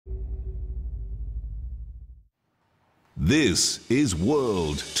This is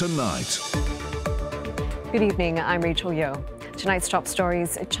World Tonight. Good evening, I'm Rachel Yeo. Tonight's top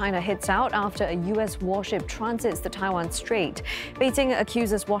stories: China hits out after a U.S. warship transits the Taiwan Strait. Beijing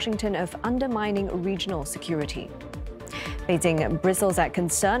accuses Washington of undermining regional security. Beijing bristles at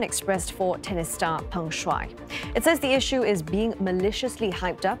concern expressed for tennis star Peng Shuai. It says the issue is being maliciously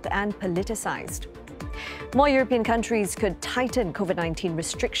hyped up and politicized. More European countries could tighten COVID-19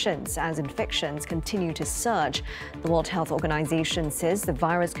 restrictions as infections continue to surge. The World Health Organization says the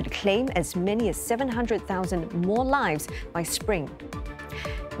virus could claim as many as 700,000 more lives by spring.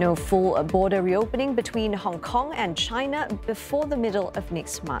 No full border reopening between Hong Kong and China before the middle of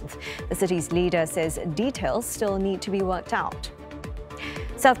next month. The city's leader says details still need to be worked out.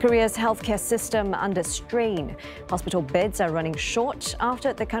 South Korea's healthcare system under strain. Hospital beds are running short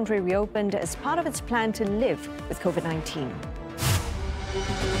after the country reopened as part of its plan to live with COVID-19.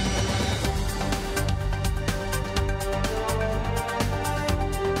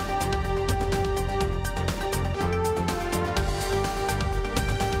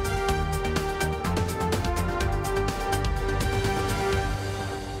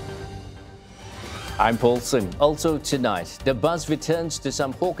 I'm Paul Sung. Also tonight, the buzz returns to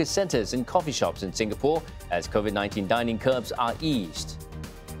some hawker centres and coffee shops in Singapore as COVID-19 dining curbs are eased.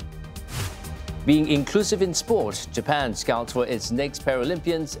 Being inclusive in sport, Japan scouts for its next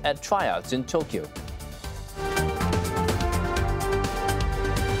Paralympians at tryouts in Tokyo.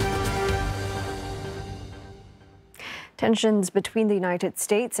 Tensions between the United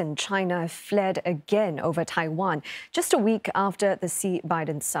States and China fled again over Taiwan, just a week after the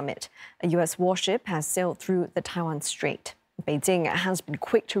Xi-Biden summit. A U.S. warship has sailed through the Taiwan Strait. Beijing has been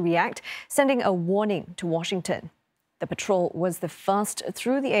quick to react, sending a warning to Washington. The patrol was the first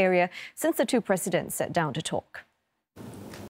through the area since the two presidents sat down to talk.